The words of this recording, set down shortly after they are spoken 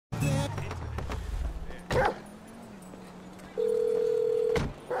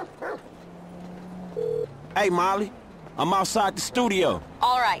Hey, Molly. I'm outside the studio.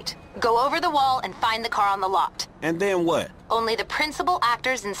 All right. Go over the wall and find the car on the lot. And then what? Only the principal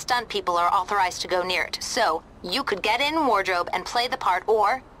actors and stunt people are authorized to go near it. So, you could get in wardrobe and play the part,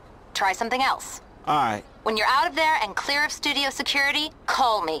 or try something else. All right. When you're out of there and clear of studio security,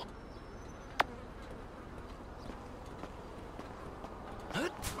 call me.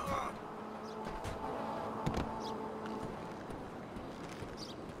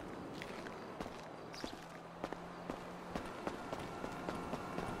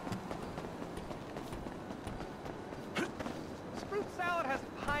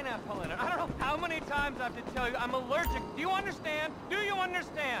 Pineapple in it. I don't know how many times I have to tell you I'm allergic. Do you understand? Do you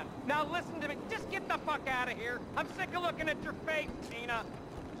understand? Now listen to me. Just get the fuck out of here. I'm sick of looking at your face, Tina.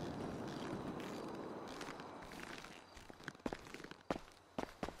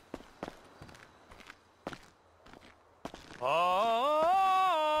 Oh.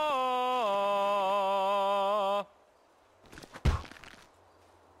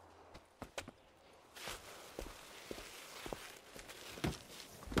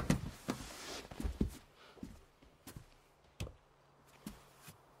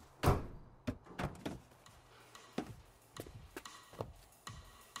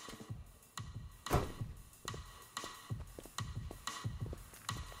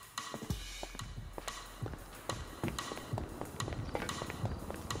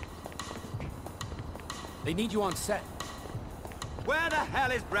 They need you on set. Where the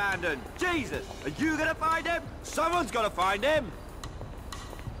hell is Brandon? Jesus! Are you gonna find him? Someone's gotta find him!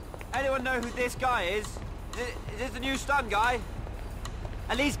 Anyone know who this guy is? Is this the new stunt guy?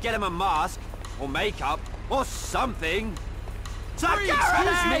 At least get him a mask, or makeup, or something! Excuse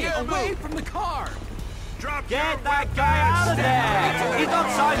me! Away from the car! Get that guy out of there! He's not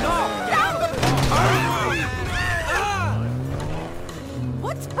signed off!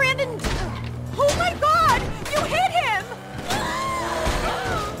 What's Brandon doing? Oh my God! You hit him!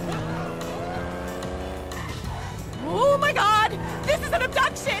 Oh my God! This is an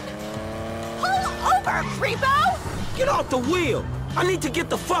abduction! Pull over, creepo! Get off the wheel! I need to get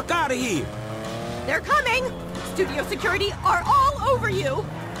the fuck out of here! They're coming! Studio security are all over you!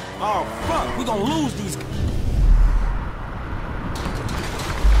 Oh, fuck! We're gonna lose these...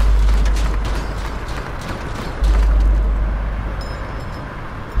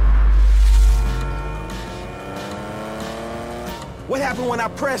 What happened when I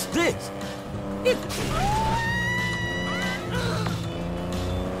pressed this?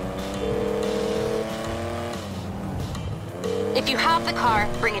 If you have the car,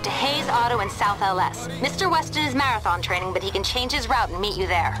 bring it to Hayes Auto in South LS. Mr. Weston is marathon training, but he can change his route and meet you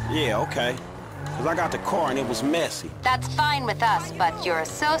there. Yeah, okay. Because I got the car and it was messy. That's fine with us, but your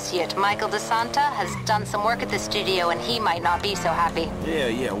associate, Michael DeSanta, has done some work at the studio and he might not be so happy.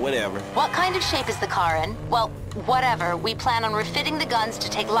 Yeah, whatever. What kind of shape is the car in? Well, whatever. We plan on refitting the guns to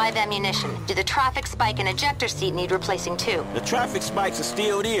take live ammunition. Do the traffic spike and ejector seat need replacing too? The traffic spikes are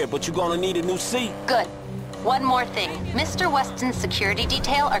still there, but you're gonna need a new seat. Good. One more thing. Mr. Weston's security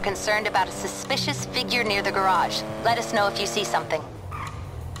detail are concerned about a suspicious figure near the garage. Let us know if you see something.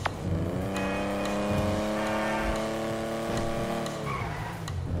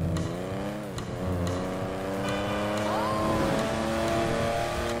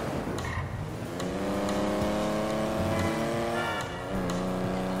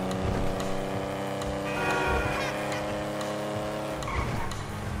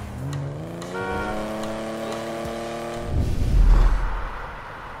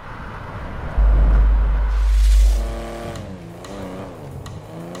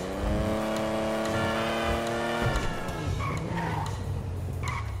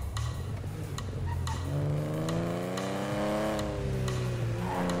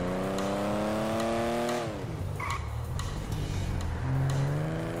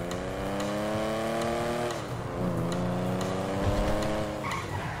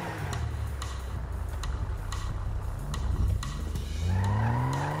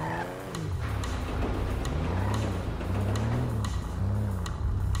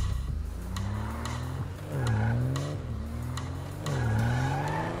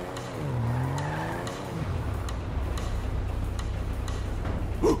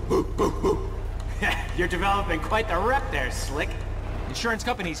 You're developing quite the rep there, Slick. Insurance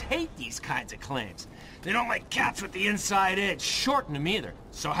companies hate these kinds of claims. They don't like cats with the inside edge, shorten them either.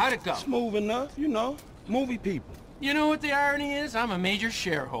 So how'd it go? Smooth enough, you know. Movie people. You know what the irony is? I'm a major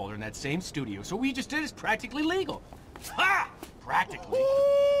shareholder in that same studio, so what we just did is practically legal. Ha! Practically.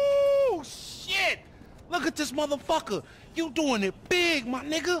 Ooh, shit! Look at this motherfucker. You doing it big, my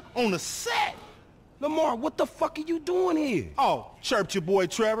nigga, on the set. Lamar, what the fuck are you doing here? Oh, chirped your boy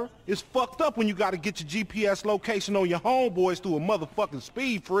Trevor. It's fucked up when you gotta get your GPS location on your homeboys through a motherfucking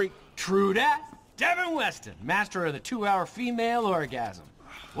speed freak. True that. Devin Weston, master of the 2-hour female orgasm.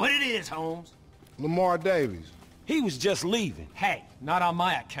 What it is, Holmes? Lamar Davies. He was just leaving. Hey, not on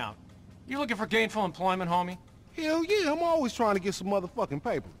my account. You looking for gainful employment, homie? Hell yeah, I'm always trying to get some motherfucking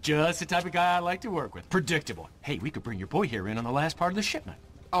paper. Just the type of guy I like to work with. Predictable. Hey, we could bring your boy here in on the last part of the shipment.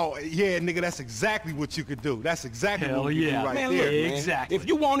 Oh, yeah, nigga, that's exactly what you could do. That's exactly Hell what you yeah. do right Man, there, look, man. Exactly. If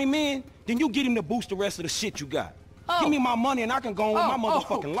you want him in, then you get him to boost the rest of the shit you got. Give me my money and I can go on with my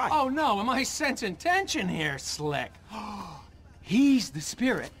motherfucking life. Oh, no, am I sensing tension here, Slick? He's the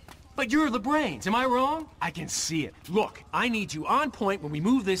spirit, but you're the brains, am I wrong? I can see it. Look, I need you on point when we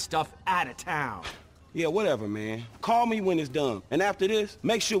move this stuff out of town. Yeah, whatever, man. Call me when it's done. And after this,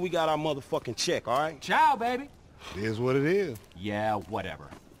 make sure we got our motherfucking check, all right? Ciao, baby. It is what it is. Yeah, whatever.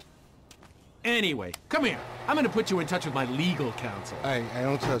 Anyway, come here. I'm gonna put you in touch with my legal counsel. Hey,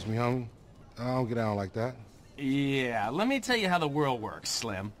 don't touch me, homie. I don't get down like that. Yeah, let me tell you how the world works,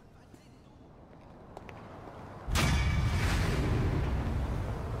 Slim.